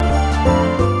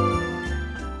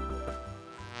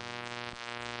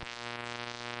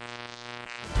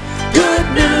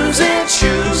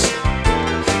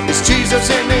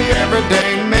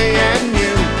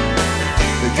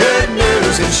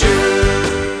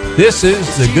shoes. This is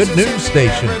the Good News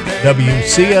Station,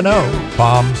 WCNO,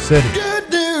 Palm City. Good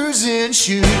news in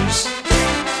shoes.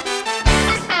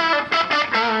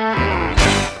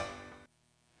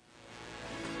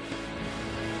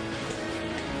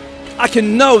 I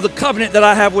can know the covenant that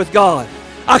I have with God.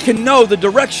 I can know the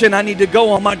direction I need to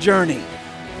go on my journey.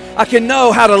 I can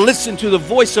know how to listen to the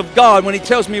voice of God when He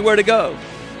tells me where to go.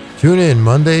 Tune in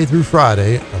Monday through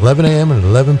Friday, 11 a.m. and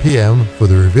 11 p.m. for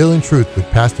The Revealing Truth with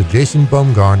Pastor Jason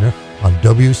Baumgartner on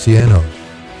WCNO.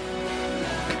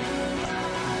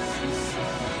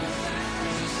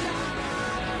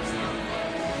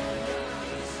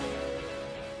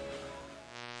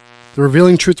 The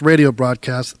Revealing Truth radio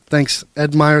broadcast thanks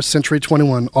Ed Meyer, Century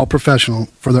 21, All Professional,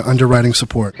 for their underwriting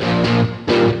support.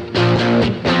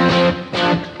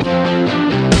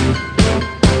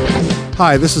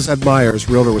 Hi, this is Ed Myers,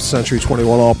 Realtor with Century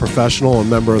 21 All Professional and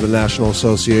member of the National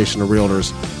Association of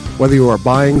Realtors. Whether you are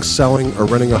buying, selling, or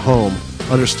renting a home,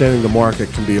 understanding the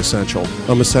market can be essential.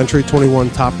 I'm a Century 21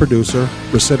 top producer,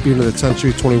 recipient of the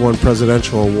Century 21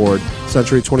 Presidential Award,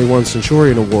 Century 21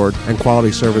 Centurion Award, and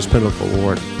Quality Service Pinnacle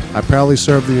Award. I proudly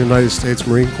served the United States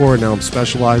Marine Corps, and now I'm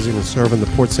specializing in serving the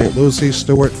Port St. Lucie,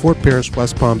 Stewart, Fort Pierce,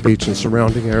 West Palm Beach, and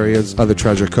surrounding areas of the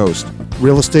Treasure Coast.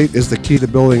 Real estate is the key to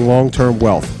building long-term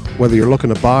wealth. Whether you're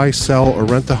looking to buy, sell, or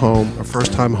rent a home, a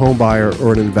first-time home buyer,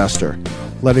 or an investor,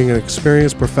 letting an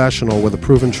experienced professional with a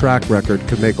proven track record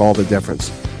could make all the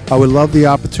difference. I would love the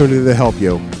opportunity to help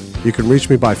you. You can reach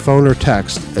me by phone or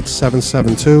text at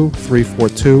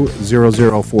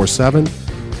 772-342-0047.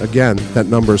 Again, that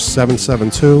number is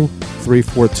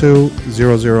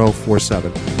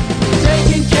 772-342-0047.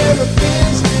 Taking care of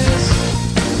business.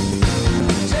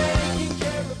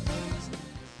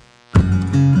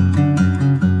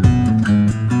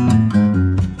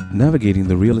 Navigating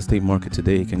the real estate market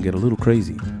today can get a little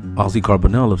crazy. Ozzy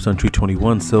Carbonell of Century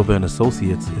 21 Silva &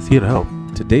 Associates is here to help.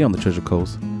 Today on the Treasure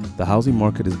Coast, the housing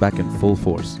market is back in full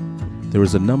force. There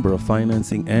is a number of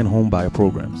financing and home buyer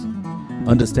programs.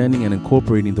 Understanding and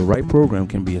incorporating the right program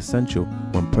can be essential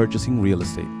when purchasing real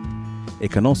estate.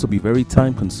 It can also be very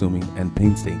time-consuming and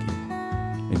painstaking.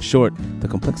 In short, the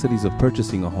complexities of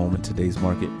purchasing a home in today's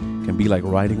market can be like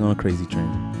riding on a crazy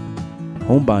train.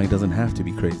 Home buying doesn't have to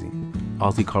be crazy.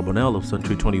 Ozzy Carbonell of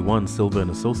Century 21 Silva &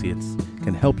 Associates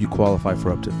can help you qualify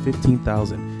for up to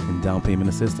 $15,000 in down payment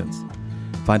assistance.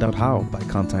 Find out how by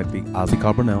contacting Ozzy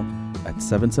Carbonell at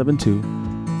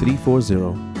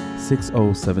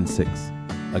 772-340-6076.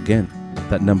 Again,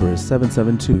 that number is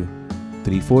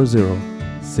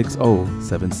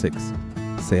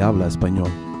 772-340-6076. Se habla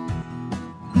español.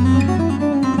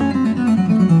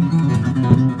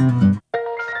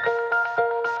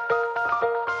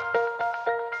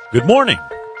 Good morning.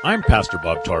 I'm Pastor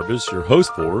Bob Tarbus, your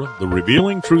host for the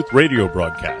Revealing Truth radio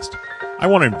broadcast. I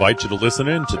want to invite you to listen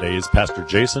in today as Pastor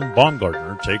Jason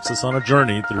Baumgartner takes us on a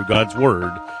journey through God's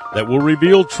Word that will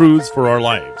reveal truths for our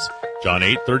lives. John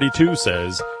 8:32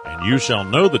 says, "And you shall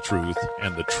know the truth,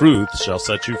 and the truth shall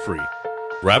set you free."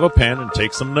 Grab a pen and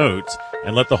take some notes,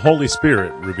 and let the Holy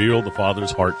Spirit reveal the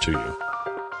Father's heart to you.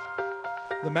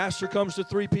 The master comes to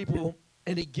three people,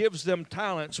 and he gives them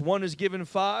talents. One is given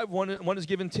 5, one is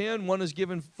given 10, one is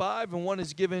given 5, and one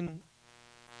is given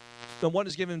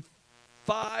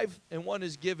 5, and one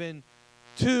is given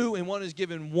 2, and one is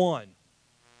given 1.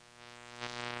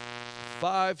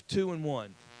 5, 2, and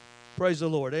 1. Praise the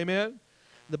Lord. Amen.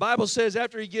 The Bible says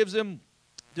after he gives them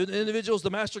to the individuals, the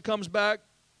master comes back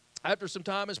after some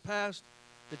time has passed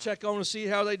to check on to see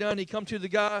how they done. He come to the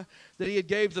guy that he had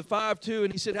gave the 5 to,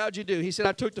 and he said, "How'd you do?" He said,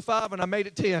 "I took the 5 and I made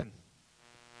it 10.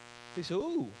 He said,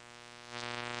 "Ooh,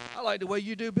 I like the way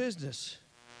you do business."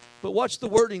 But watch the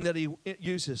wording that he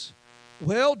uses.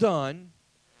 "Well done,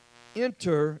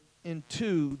 enter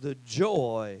into the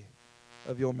joy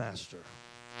of your master."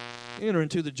 Enter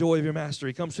into the joy of your master.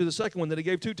 He comes to the second one that he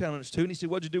gave 2 talents to, and he said,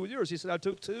 "What'd you do with yours?" He said, "I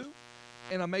took 2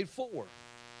 and I made 4.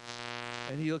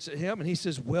 And he looks at him and he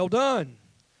says, "Well done.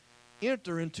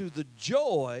 Enter into the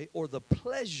joy or the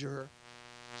pleasure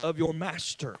of your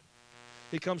master."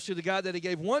 He comes to the guy that he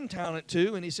gave 1 talent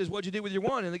to, and he says, "What'd you do with your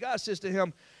 1?" And the guy says to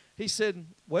him, he said,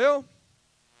 "Well,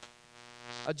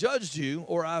 I judged you,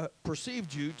 or I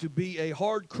perceived you to be a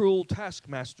hard, cruel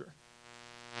taskmaster.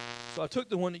 So I took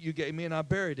the one that you gave me, and I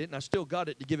buried it, and I still got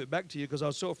it to give it back to you because I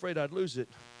was so afraid I'd lose it."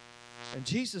 And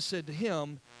Jesus said to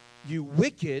him, "You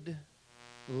wicked,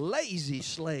 lazy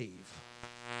slave."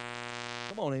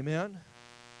 Come on, amen.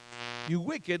 You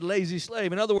wicked, lazy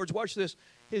slave. In other words, watch this.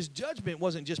 His judgment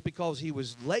wasn't just because he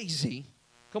was lazy.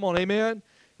 Come on, amen.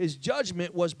 His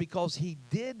judgment was because he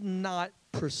did not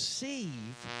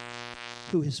perceive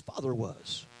who his father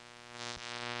was.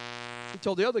 He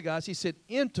told the other guys, he said,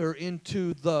 enter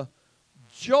into the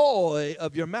joy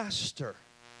of your master.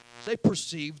 They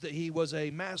perceived that he was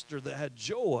a master that had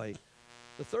joy.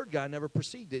 The third guy never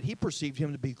perceived it. He perceived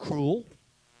him to be cruel,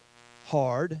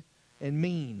 hard, and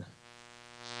mean.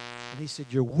 And he said,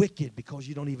 you're wicked because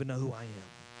you don't even know who I am.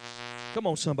 Come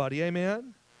on, somebody,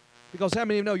 amen? Because how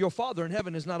many of you know your Father in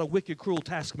heaven is not a wicked, cruel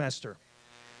taskmaster?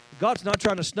 God's not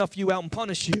trying to snuff you out and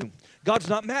punish you. God's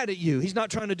not mad at you. He's not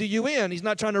trying to do you in. He's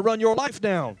not trying to run your life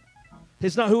down.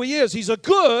 It's not who He is. He's a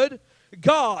good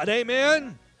God,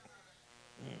 amen?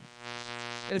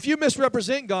 And if you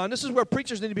misrepresent God, and this is where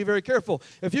preachers need to be very careful.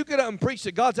 If you get up and preach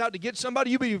that God's out to get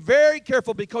somebody, you be very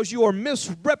careful because you are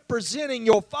misrepresenting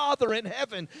your Father in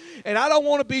heaven. And I don't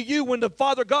want to be you when the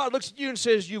Father God looks at you and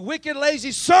says, you wicked,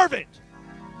 lazy servant.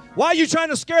 Why are you trying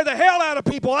to scare the hell out of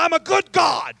people? I'm a good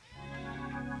God.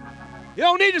 You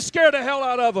don't need to scare the hell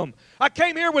out of them. I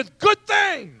came here with good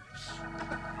things.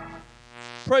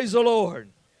 Praise the Lord.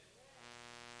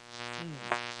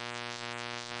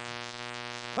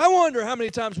 I wonder how many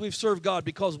times we've served God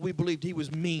because we believed He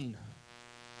was mean.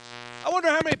 I wonder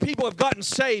how many people have gotten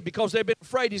saved because they've been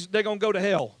afraid they're going to go to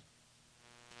hell.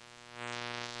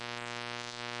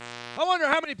 I wonder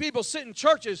how many people sit in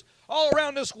churches all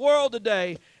around this world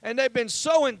today and they've been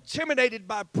so intimidated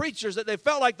by preachers that they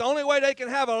felt like the only way they can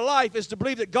have a life is to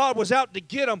believe that God was out to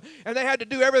get them and they had to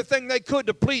do everything they could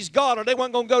to please God or they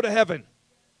weren't going to go to heaven.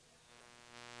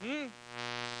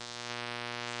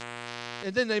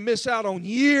 And then they miss out on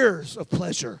years of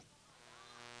pleasure,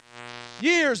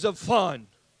 years of fun,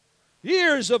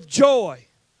 years of joy,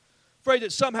 afraid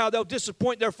that somehow they'll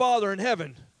disappoint their Father in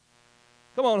heaven.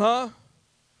 Come on, huh?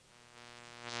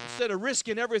 Instead of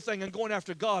risking everything and going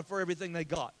after God for everything they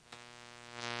got.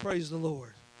 Praise the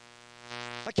Lord.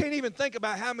 I can't even think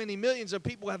about how many millions of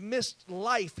people have missed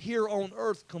life here on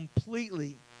earth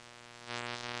completely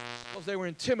because they were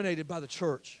intimidated by the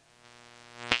church.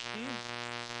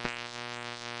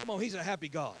 Come on, He's a happy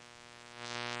God.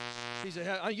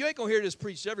 You ain't going to hear this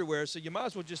preached everywhere, so you might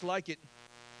as well just like it.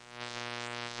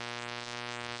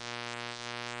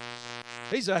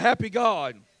 He's a happy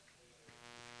God.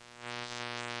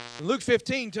 Luke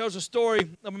 15 tells a story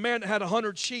of a man that had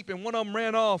 100 sheep and one of them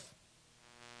ran off.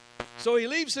 So he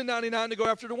leaves the 99 to go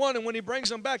after the one, and when he brings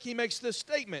them back, he makes this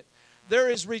statement.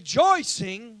 There is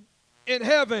rejoicing in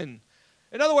heaven.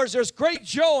 In other words, there's great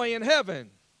joy in heaven.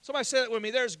 Somebody say that with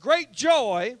me. There's great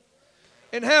joy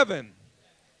in heaven.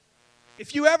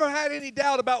 If you ever had any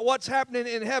doubt about what's happening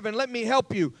in heaven, let me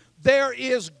help you. There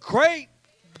is great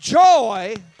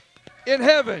joy in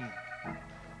heaven.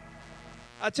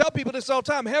 I tell people this all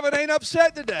the time. Heaven ain't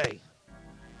upset today.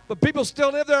 But people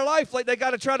still live their life like they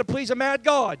got to try to please a mad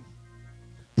God.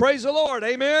 Praise the Lord.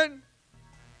 Amen.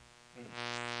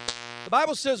 The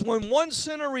Bible says when one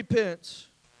sinner repents,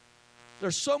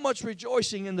 there's so much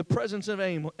rejoicing in the presence of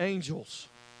angels.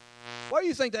 Why do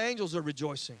you think the angels are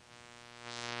rejoicing?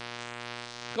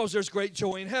 Because there's great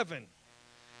joy in heaven.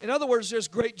 In other words, there's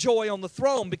great joy on the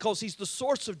throne because He's the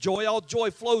source of joy. All joy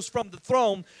flows from the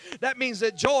throne. That means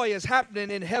that joy is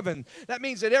happening in heaven. That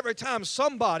means that every time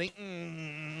somebody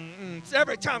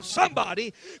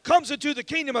comes into the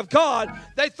kingdom of God,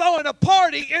 they throw in a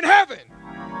party in heaven.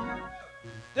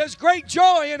 There's great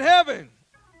joy in heaven.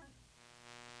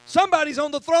 Somebody's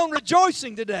on the throne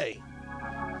rejoicing today.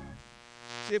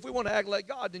 See, if we want to act like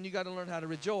God, then you got to learn how to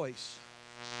rejoice.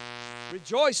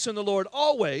 Rejoice in the Lord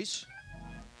always.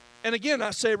 And again,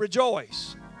 I say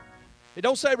rejoice. It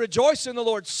don't say rejoice in the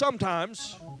Lord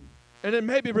sometimes, and then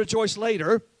maybe rejoice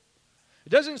later. It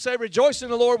doesn't say rejoice in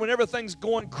the Lord when everything's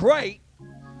going great,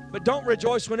 but don't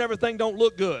rejoice when everything don't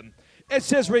look good. It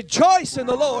says rejoice in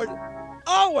the Lord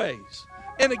always.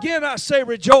 And again, I say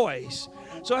rejoice.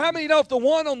 So how many know if the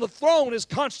one on the throne is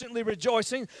constantly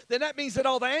rejoicing, then that means that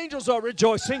all the angels are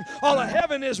rejoicing, all of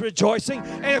heaven is rejoicing,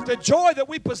 and if the joy that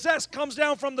we possess comes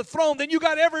down from the throne, then you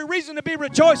got every reason to be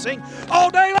rejoicing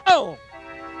all day long.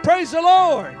 Praise the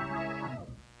Lord.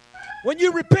 When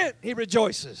you repent, He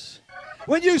rejoices.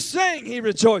 When you sing, He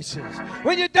rejoices.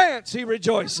 When you dance, He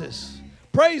rejoices.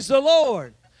 Praise the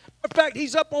Lord. In fact,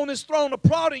 He's up on His throne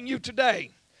applauding you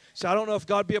today. So I don't know if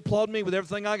God be applauding me with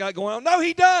everything I got going on. No,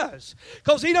 He does.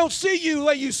 Because He don't see you the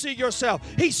way you see yourself.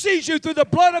 He sees you through the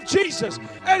blood of Jesus.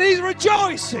 And He's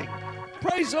rejoicing.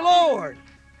 Praise the Lord.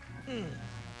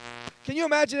 Can you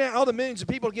imagine that? All the millions of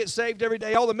people get saved every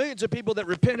day. All the millions of people that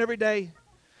repent every day.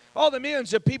 All the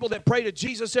millions of people that pray to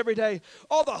Jesus every day.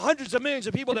 All the hundreds of millions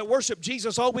of people that worship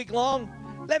Jesus all week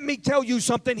long. Let me tell you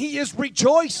something. He is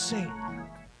rejoicing.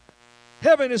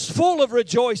 Heaven is full of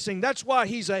rejoicing. That's why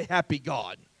He's a happy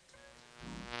God.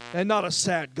 And not a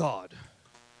sad God.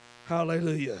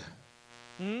 Hallelujah.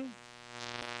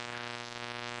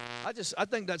 I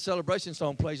think that celebration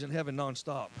song plays in heaven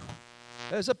nonstop.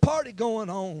 There's a party going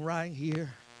on right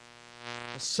here.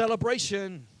 A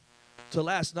celebration to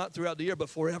last not throughout the year, but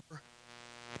forever.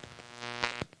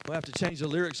 We'll have to change the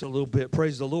lyrics a little bit.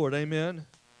 Praise the Lord. Amen.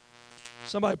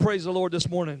 Somebody praise the Lord this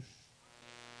morning.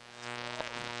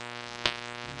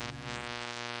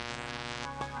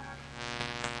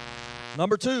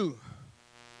 Number 2,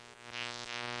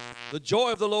 the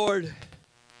joy of the Lord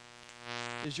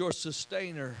is your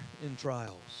sustainer in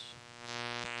trials.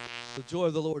 The joy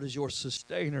of the Lord is your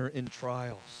sustainer in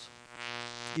trials.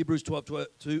 Hebrews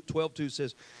 12:2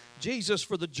 says, Jesus,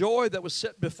 for the joy that was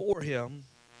set before him,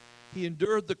 he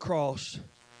endured the cross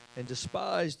and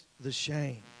despised the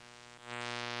shame.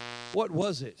 What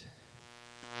was it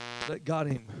that got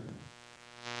him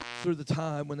through the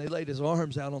time when they laid his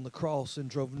arms out on the cross and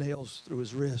drove nails through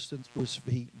his wrists and through his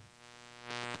feet?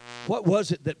 What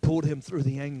was it that pulled him through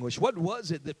the anguish? What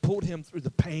was it that pulled him through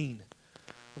the pain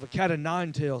of a cat of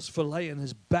nine tails filleting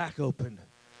his back open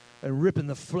and ripping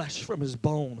the flesh from his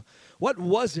bone? What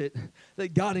was it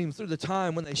that got him through the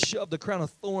time when they shoved the crown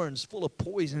of thorns full of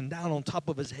poison down on top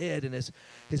of his head and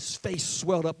his face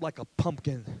swelled up like a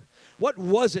pumpkin? What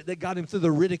was it that got him through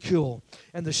the ridicule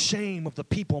and the shame of the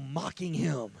people mocking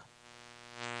him?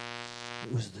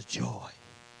 It was the joy.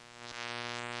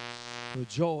 The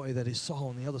joy that he saw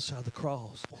on the other side of the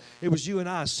cross. It was you and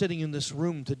I sitting in this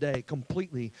room today,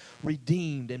 completely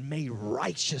redeemed and made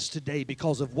righteous today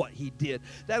because of what he did.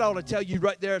 That ought to tell you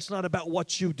right there, it's not about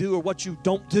what you do or what you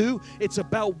don't do. It's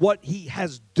about what he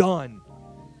has done.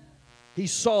 He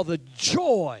saw the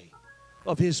joy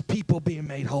of his people being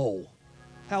made whole.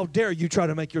 How dare you try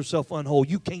to make yourself unwhole?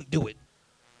 You can't do it.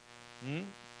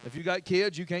 If you got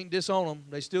kids, you can't disown them.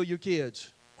 They still your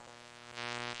kids.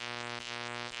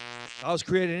 I was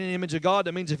created in the image of God.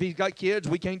 That means if he's got kids,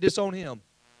 we can't disown him.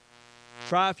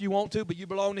 Try if you want to, but you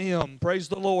belong to him. Praise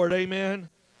the Lord. Amen.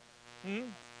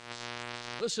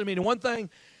 Listen to me. The one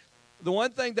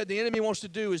thing that the enemy wants to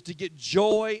do is to get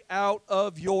joy out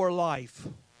of your life.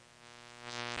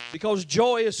 Because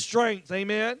joy is strength.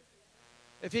 Amen.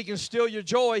 If he can steal your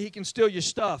joy, he can steal your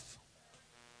stuff.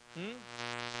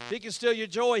 If he can steal your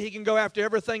joy, he can go after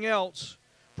everything else.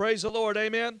 Praise the Lord,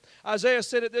 amen. Isaiah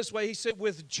said it this way. He said,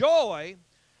 with joy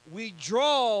we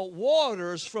draw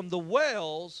waters from the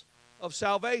wells of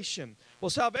salvation. Well,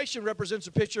 salvation represents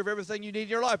a picture of everything you need in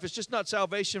your life. It's just not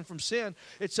salvation from sin.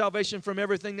 It's salvation from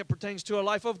everything that pertains to a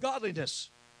life of godliness.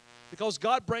 Because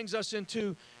God brings us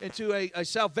into a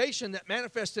salvation that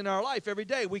manifests in our life every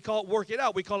day. We call it work it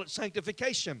out. We call it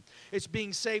sanctification. It's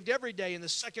being saved every day in the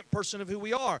second person of who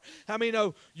we are. How many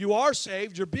know you are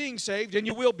saved, you're being saved, and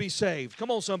you will be saved?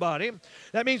 Come on, somebody.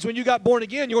 That means when you got born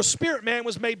again, your spirit man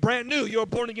was made brand new. You're a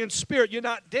born again spirit. You're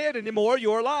not dead anymore.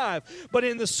 You're alive. But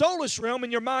in the soulless realm,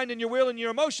 in your mind and your will and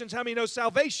your emotions, how many know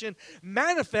salvation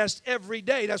manifests every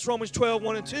day? That's Romans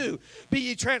 12:1-2. Be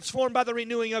ye transformed by the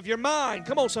renewing of your mind.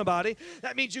 Come on, somebody.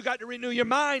 That means you got to renew your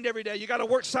mind every day. You got to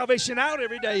work salvation out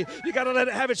every day. You got to let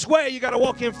it have its way. You got to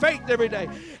walk in faith every day.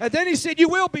 And then he said you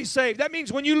will be saved. That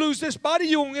means when you lose this body,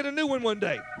 you won't get a new one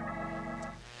day.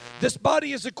 This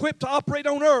body is equipped to operate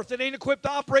on earth. It ain't equipped to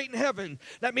operate in heaven.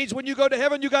 That means when you go to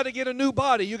heaven, you got to get a new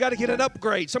body. You got to get an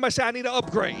upgrade. Somebody say, I need an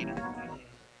upgrade.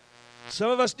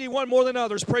 Some of us need one more than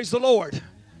others. Praise the Lord.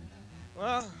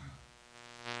 Well,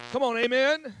 come on,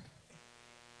 amen.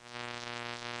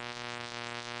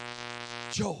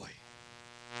 Joy.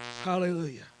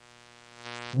 Hallelujah.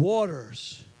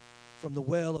 Waters from the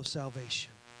well of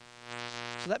salvation.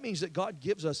 So that means that God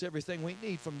gives us everything we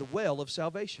need from the well of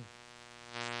salvation.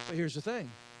 But here's the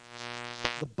thing.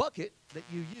 The bucket that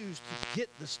you use to get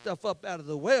the stuff up out of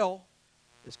the well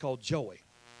is called joy.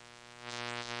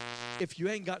 If you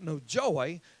ain't got no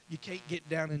joy, you can't get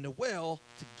down in the well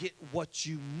to get what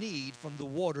you need from the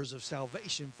waters of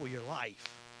salvation for your life.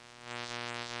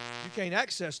 You can't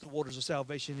access the waters of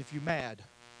salvation if you're mad.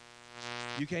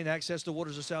 You can't access the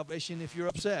waters of salvation if you're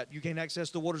upset. You can't access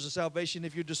the waters of salvation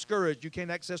if you're discouraged. You can't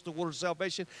access the waters of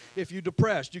salvation if you're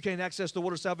depressed. You can't access the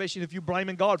waters of salvation if you're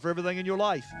blaming God for everything in your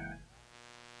life.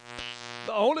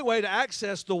 The only way to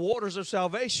access the waters of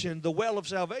salvation, the well of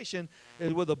salvation,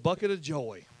 is with a bucket of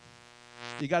joy.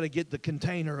 You got to get the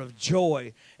container of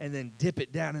joy and then dip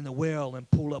it down in the well and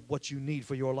pull up what you need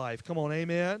for your life. Come on,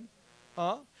 amen?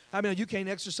 Huh? I mean, you can't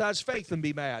exercise faith and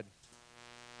be mad.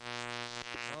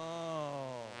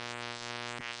 Oh.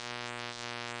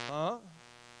 Huh?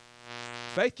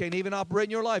 Faith can't even operate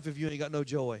in your life if you ain't got no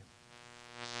joy.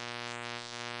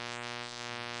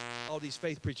 All these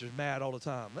faith preachers mad all the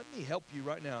time. Let me help you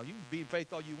right now. You can be in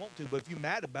faith all you want to, but if you're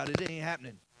mad about it, it ain't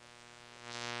happening.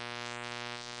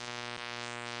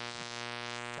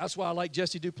 That's why I like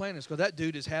Jesse Duplantis, because that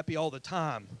dude is happy all the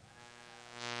time.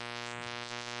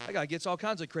 That guy gets all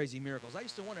kinds of crazy miracles. I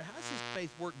used to wonder, how does his faith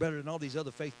work better than all these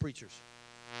other faith preachers?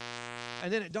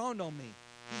 And then it dawned on me,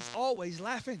 he's always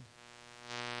laughing.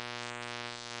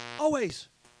 Always.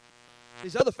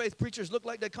 These other faith preachers look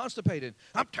like they're constipated.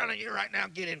 I'm telling you right now,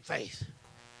 get in faith.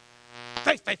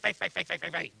 Faith, faith, faith, faith, faith, faith,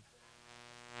 faith, faith.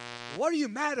 What are you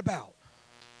mad about?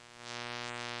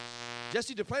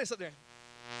 Jesse Duplantis up there.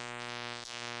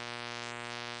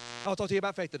 I'll talk to you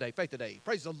about faith today. Faith today.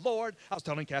 Praise the Lord. I was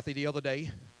telling Kathy the other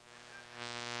day.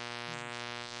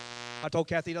 I told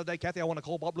Kathy the other day, Kathy, I want a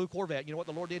cobalt blue Corvette. You know what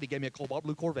the Lord did? He gave me a cobalt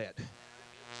blue Corvette.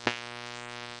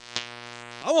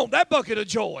 I want that bucket of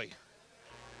joy.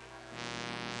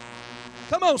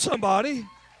 Come on, somebody.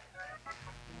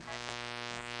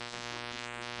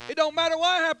 It don't matter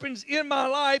what happens in my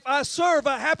life. I serve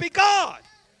a happy God.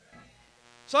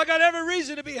 So I got every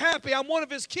reason to be happy. I'm one of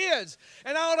his kids.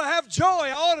 And I ought to have joy.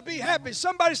 I ought to be happy.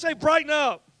 Somebody say brighten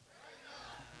up.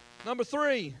 Number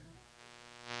 3.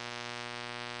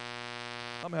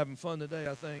 I'm having fun today,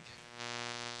 I think.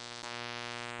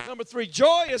 Number 3,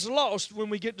 joy is lost when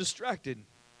we get distracted.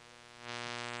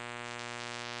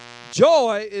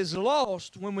 Joy is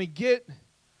lost when we get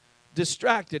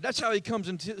distracted. That's how he comes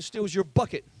and steals your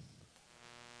bucket.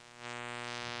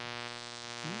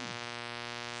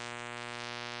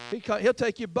 He'll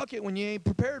take your bucket when you ain't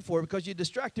prepared for it because you're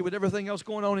distracted with everything else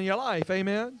going on in your life.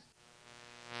 Amen?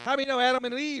 How many know Adam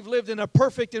and Eve lived in a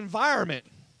perfect environment?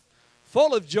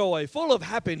 Full of joy, full of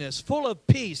happiness, full of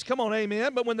peace. Come on,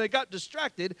 amen. But when they got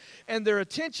distracted and their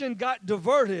attention got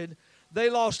diverted, they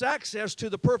lost access to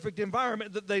the perfect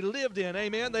environment that they lived in.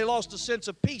 Amen. They lost a sense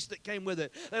of peace that came with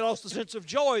it. They lost a sense of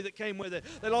joy that came with it.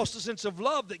 They lost a sense of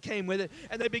love that came with it.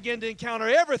 And they began to encounter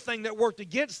everything that worked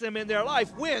against them in their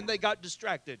life when they got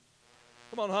distracted.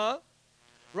 Come on, huh?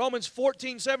 Romans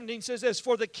 14:17 says this,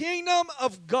 for the kingdom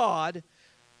of God,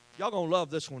 y'all going to love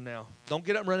this one now. Don't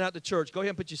get up and run out to church. Go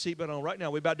ahead and put your seatbelt on right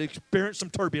now. We're about to experience some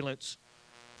turbulence.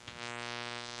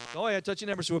 Go ahead, touch your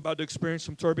neighbor. So we're about to experience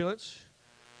some turbulence.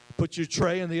 Put your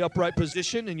tray in the upright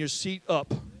position and your seat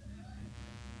up.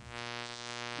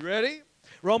 You ready?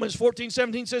 Romans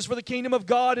 14:17 says, for the kingdom of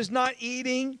God is not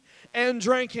eating and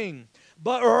drinking,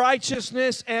 but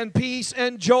righteousness and peace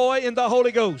and joy in the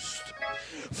Holy Ghost.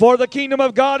 For the kingdom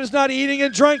of God is not eating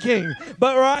and drinking,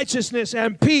 but righteousness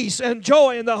and peace and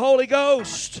joy in the Holy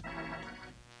Ghost.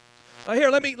 Now here,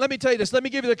 let me tell you this. Let me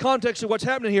give you the context of what's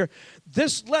happening here.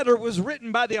 This letter was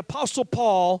written by the Apostle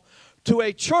Paul to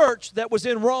a church that was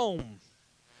in Rome.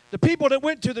 The people that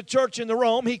went to the church in the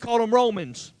Rome, he called them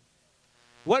Romans.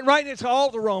 He wasn't writing it to all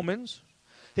the Romans.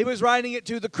 He was writing it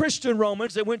to the Christian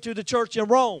Romans that went to the church in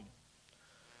Rome.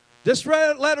 This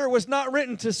letter was not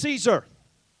written to Caesar.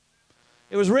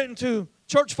 It was written to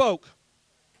church folk.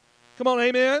 Come on,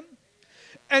 amen?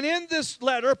 And in this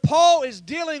letter, Paul is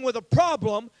dealing with a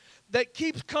problem that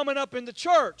keeps coming up in the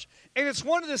church. And it's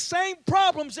one of the same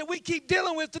problems that we keep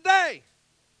dealing with today.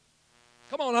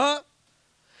 Come on, huh?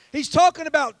 He's talking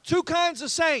about two kinds of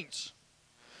saints.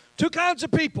 Two kinds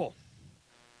of people.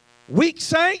 Weak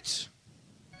saints.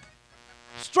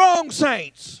 Strong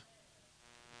saints.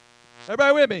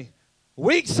 Everybody with me?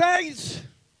 Weak saints.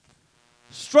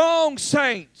 Strong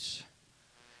saints.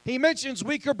 He mentions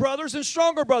weaker brothers and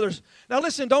stronger brothers. Now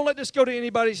listen, don't let this go to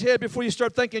anybody's head before you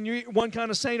start thinking you're one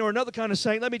kind of saint or another kind of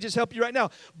saint. Let me just help you right now.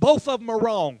 Both of them are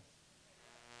wrong.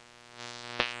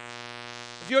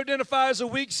 If you identify as a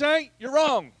weak saint, you're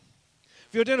wrong.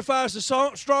 If you identify as a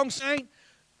strong saint,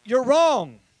 you're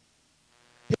wrong.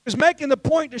 He was making the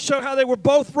point to show how they were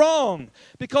both wrong.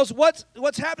 Because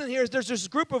what's happening here is there's this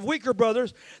group of weaker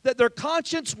brothers that their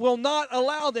conscience will not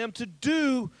allow them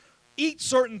to eat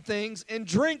certain things and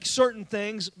drink certain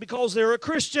things because they're a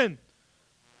Christian.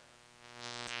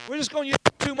 We're just going to use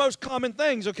the two most common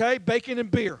things, okay? Bacon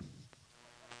and beer.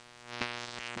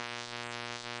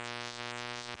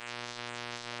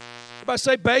 Everybody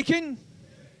say bacon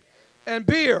and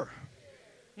beer.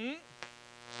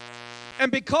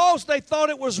 And because they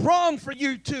thought it was wrong for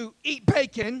you to eat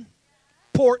bacon,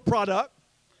 pork product,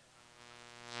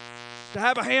 to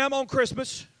have a ham on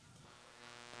Christmas,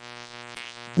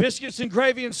 biscuits and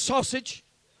gravy and sausage,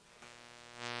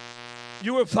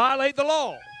 you would violate the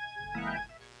law.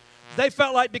 They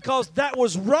felt like because that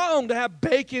was wrong to have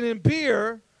bacon and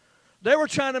beer, they were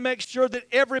trying to make sure that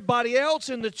everybody else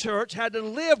in the church had to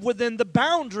live within the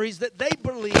boundaries that they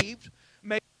believed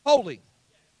made holy.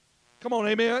 Come on,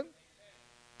 amen?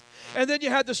 And then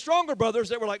you had the stronger brothers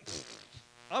that were like,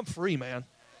 I'm free, man.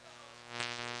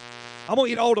 I'm going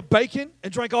to eat all the bacon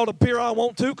and drink all the beer I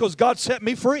want to because God set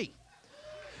me free.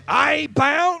 I ain't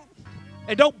bound.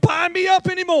 And don't bind me up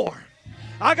anymore.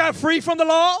 I got free from the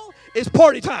law. It's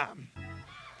party time.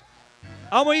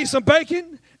 I'm going to eat some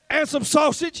bacon and some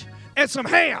sausage and some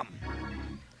ham.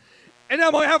 And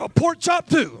I'm going to have a pork chop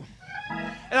too.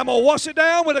 And I'm going to wash it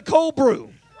down with a cold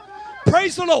brew.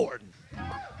 Praise the Lord.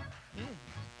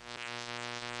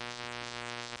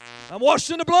 I'm washed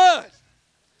in the blood.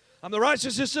 I'm the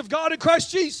righteousness of God in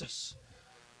Christ Jesus.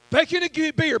 Bacon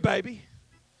and beer, baby.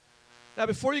 Now,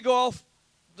 before you go off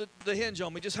the hinge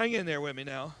on me, just hang in there with me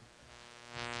now.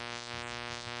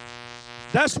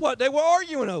 That's what they were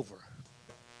arguing over.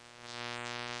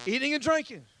 Eating and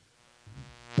drinking.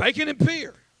 Bacon and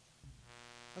beer.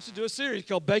 I should do a series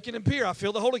called Bacon and Beer. I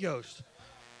feel the Holy Ghost.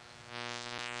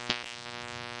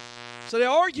 So they're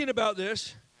arguing about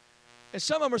this. And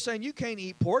some of them are saying, you can't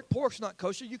eat pork. Pork's not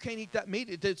kosher. You can't eat that meat.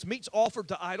 It's meat's offered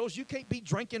to idols. You can't be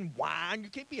drinking wine. You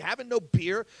can't be having no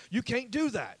beer. You can't do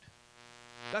that.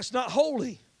 That's not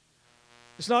holy.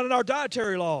 It's not in our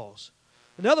dietary laws.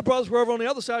 And the other brothers were over on the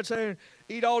other side saying,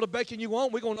 eat all the bacon you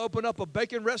want. We're going to open up a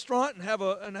bacon restaurant and have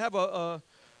a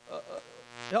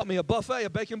buffet, a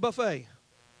bacon buffet.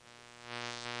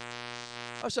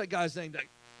 What's that guy's name? That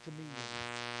comedian.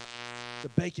 The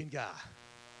bacon guy.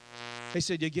 They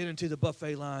said you get into the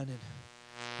buffet line and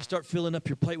you start filling up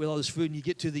your plate with all this food, and you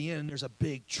get to the end and there's a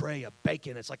big tray of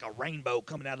bacon. It's like a rainbow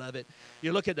coming out of it.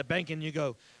 You look at the bacon and you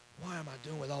go, why am I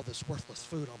doing with all this worthless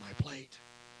food on my plate?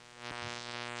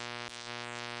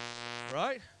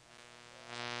 Right?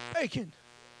 Bacon.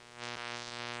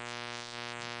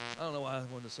 I don't know why I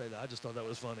wanted to say that. I just thought that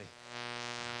was funny.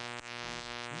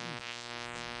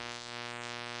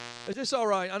 Is this all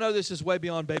right? I know this is way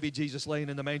beyond baby Jesus laying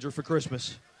in the manger for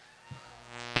Christmas.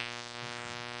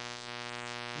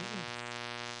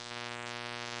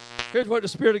 Here's what the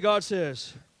Spirit of God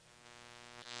says.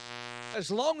 As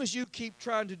long as you keep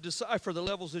trying to decipher the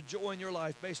levels of joy in your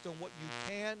life based on what you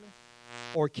can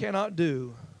or cannot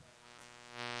do,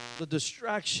 the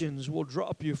distractions will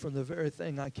drop you from the very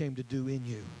thing I came to do in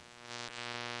you.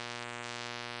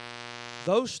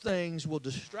 Those things will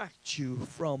distract you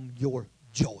from your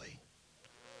joy.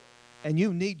 And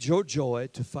you need your joy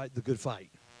to fight the good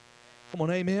fight. Come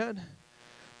on, amen?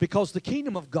 Because the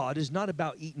kingdom of God is not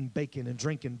about eating bacon and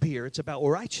drinking beer. It's about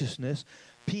righteousness,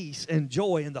 peace, and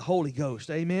joy in the Holy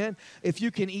Ghost. Amen? If you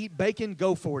can eat bacon,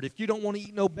 go for it. If you don't want to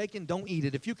eat no bacon, don't eat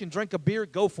it. If you can drink a beer,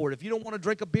 go for it. If you don't want to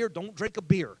drink a beer, don't drink a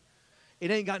beer.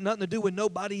 It ain't got nothing to do with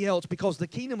nobody else, because the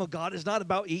kingdom of God is not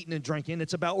about eating and drinking.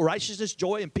 It's about righteousness,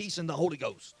 joy, and peace in the Holy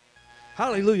Ghost.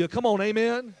 Hallelujah. Come on,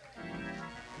 amen?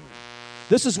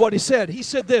 This is what he said. He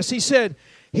said this. He said,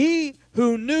 he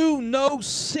who knew no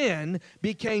sin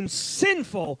became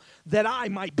sinful that I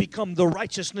might become the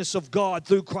righteousness of God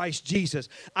through Christ Jesus.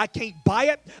 I can't buy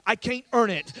it. I can't earn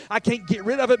it. I can't get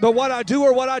rid of it, but what I do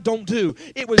or what I don't do.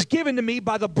 It was given to me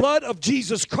by the blood of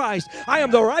Jesus Christ. I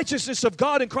am the righteousness of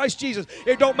God in Christ Jesus.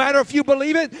 It don't matter if you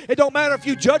believe it. It don't matter if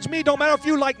you judge me. It don't matter if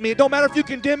you like me. It don't matter if you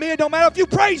condemn me. It don't matter if you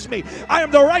praise me. I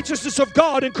am the righteousness of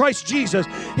God in Christ Jesus.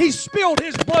 He spilled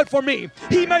His blood for me.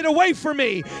 He made a way for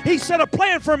me. He set a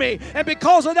plan for me. And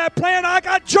because of that plan, I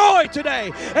got joy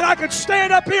today. And I can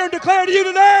stand up here and declare to you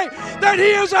today that He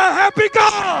is a happy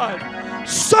God.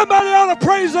 Somebody ought to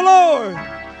praise the Lord.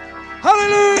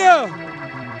 Hallelujah.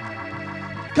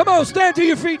 Come on, stand to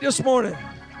your feet this morning.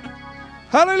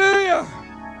 Hallelujah.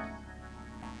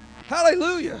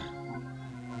 Hallelujah.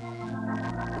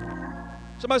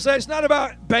 Somebody say it's not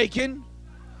about bacon.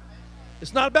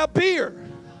 It's not about beer.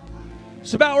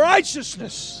 It's about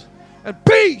righteousness and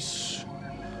peace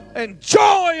and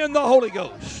joy in the Holy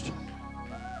Ghost.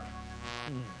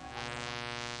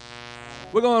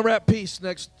 We're going to wrap peace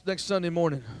next Sunday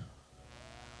morning.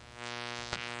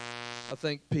 I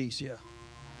think peace, yeah.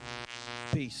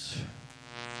 Peace.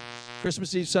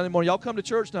 Christmas Eve, Sunday morning. Y'all come to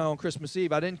church now on Christmas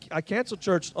Eve. I canceled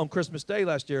church on Christmas Day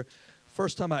last year.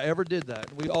 First time I ever did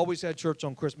that. We always had church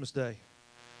on Christmas Day.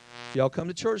 Y'all come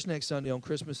to church next Sunday on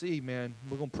Christmas Eve, man.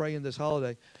 We're going to pray in this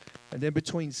holiday. And then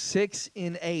between 6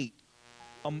 and 8,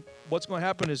 what's going to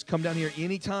happen is come down here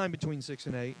anytime between 6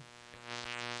 and 8.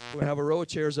 We're going to have a row of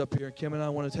chairs up here. Kim and I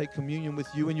want to take communion with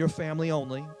you and your family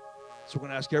only. So we're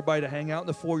going to ask everybody to hang out in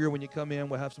the foyer when you come in.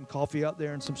 We'll have some coffee out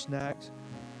there and some snacks.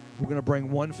 We're going to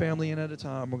bring one family in at a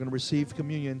time. We're going to receive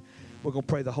communion. We're going to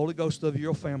pray the Holy Ghost over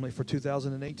your family for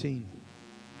 2018.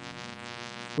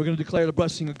 We're going to declare the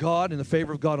blessing of God and the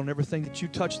favor of God on everything that you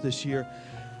touch this year.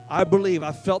 I believe,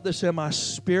 I felt this in my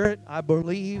spirit. I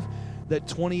believe that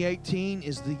 2018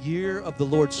 is the year of the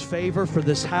Lord's favor for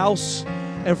this house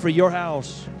and for your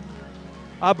house.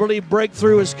 I believe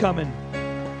breakthrough is coming.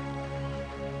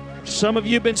 Some of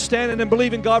you have been standing and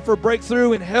believing God for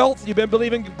breakthrough in health. You've been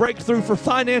believing breakthrough for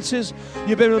finances.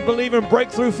 You've been believing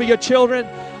breakthrough for your children.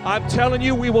 I'm telling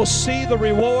you, we will see the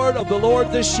reward of the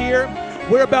Lord this year.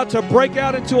 We're about to break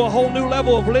out into a whole new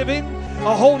level of living,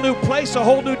 a whole new place, a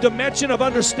whole new dimension of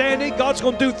understanding. God's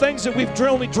going to do things that we've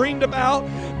only dreamed about,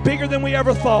 bigger than we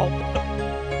ever thought.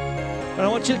 And I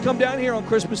want you to come down here on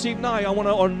Christmas Eve night. I want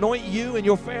to anoint you and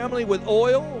your family with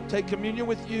oil, take communion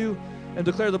with you, and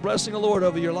declare the blessing of the Lord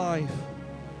over your life.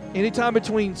 Anytime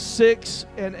between 6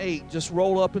 and 8, just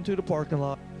roll up into the parking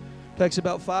lot. Takes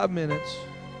about 5 minutes.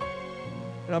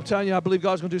 And I'm telling you, I believe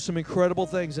God's going to do some incredible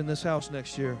things in this house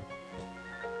next year.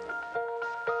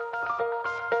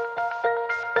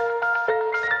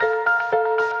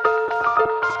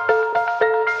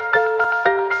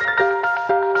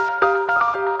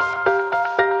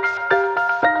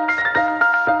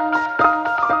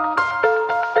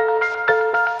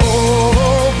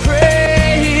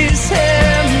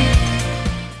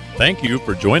 Thank you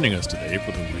for joining us today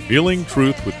for the Revealing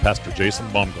Truth with Pastor Jason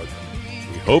Baumgartner.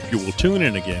 We hope you will tune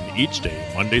in again each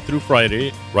day, Monday through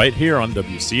Friday, right here on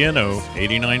WCNO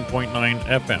 89.9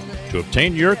 FM. To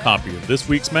obtain your copy of this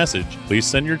week's message, please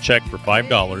send your check for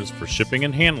 $5 for shipping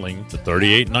and handling to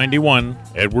 3891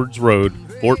 Edwards Road,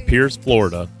 Fort Pierce,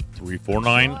 Florida,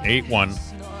 34981.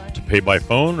 To pay by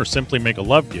phone or simply make a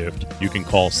love gift, you can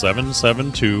call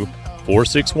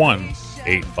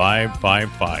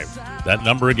 772-461-8555. That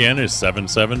number again is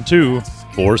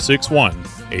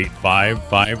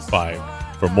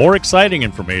 772-461-8555. For more exciting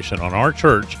information on our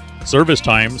church, service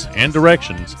times, and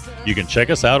directions, you can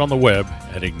check us out on the web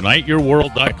at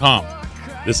igniteyourworld.com.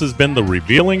 This has been The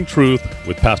Revealing Truth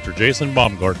with Pastor Jason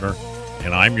Baumgartner,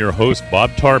 and I'm your host,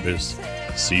 Bob Tarbis.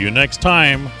 See you next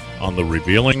time on The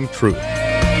Revealing Truth.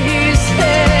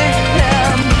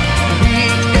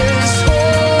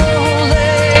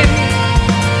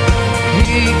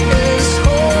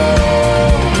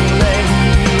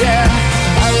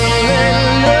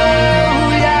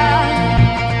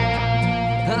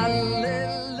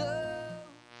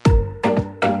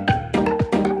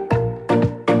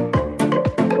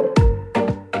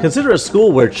 Consider a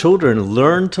school where children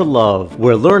learn to love,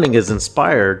 where learning is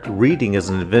inspired, reading is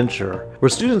an adventure, where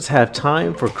students have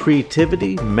time for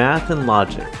creativity, math, and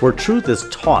logic, where truth is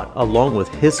taught along with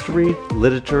history,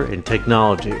 literature, and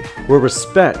technology, where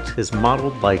respect is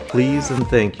modeled like please and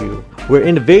thank you, where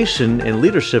innovation and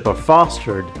leadership are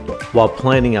fostered while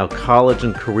planning out college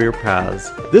and career paths.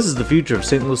 This is the future of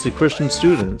St. Lucie Christian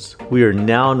students. We are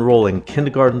now enrolling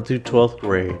kindergarten through 12th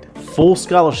grade. Full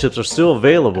scholarships are still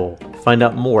available. Find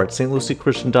out more at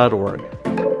stluciechristian.org.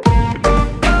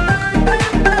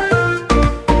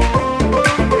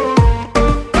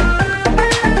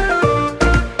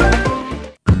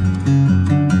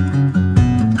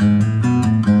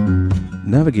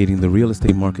 Navigating the real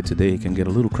estate market today can get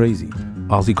a little crazy.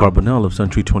 Ozzy Carbonell of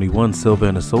Century 21 Silva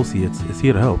 & Associates is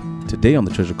here to help. Today on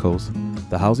the Treasure Coast,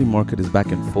 the housing market is back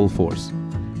in full force.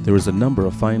 There is a number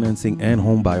of financing and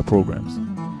home buyer programs.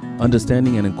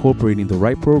 Understanding and incorporating the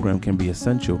right program can be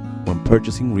essential when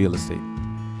purchasing real estate.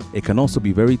 It can also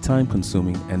be very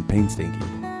time-consuming and painstaking.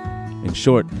 In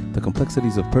short, the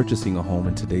complexities of purchasing a home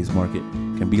in today's market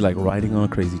can be like riding on a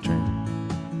crazy train.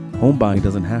 Home buying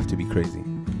doesn't have to be crazy.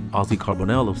 Ozzy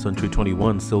Carbonell of Century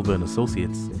 21 Silva &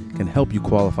 Associates can help you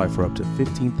qualify for up to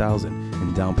 $15,000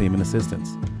 in down payment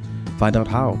assistance. Find out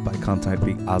how by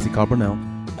contacting Ozzy Carbonell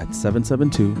at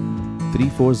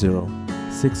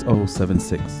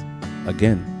 772-340-6076.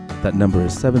 Again, that number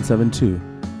is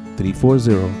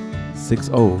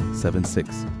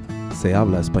 772-340-6076. Se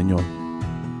habla español.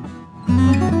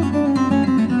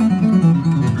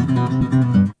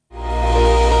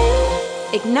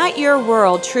 Ignite Your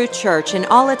World True Church and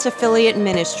all its affiliate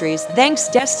ministries thanks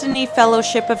Destiny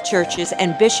Fellowship of Churches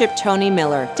and Bishop Tony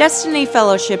Miller. Destiny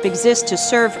Fellowship exists to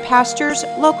serve pastors,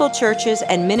 local churches,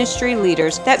 and ministry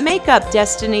leaders that make up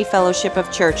Destiny Fellowship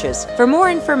of Churches. For more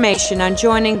information on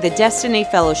joining the Destiny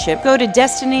Fellowship, go to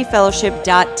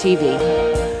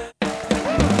destinyfellowship.tv.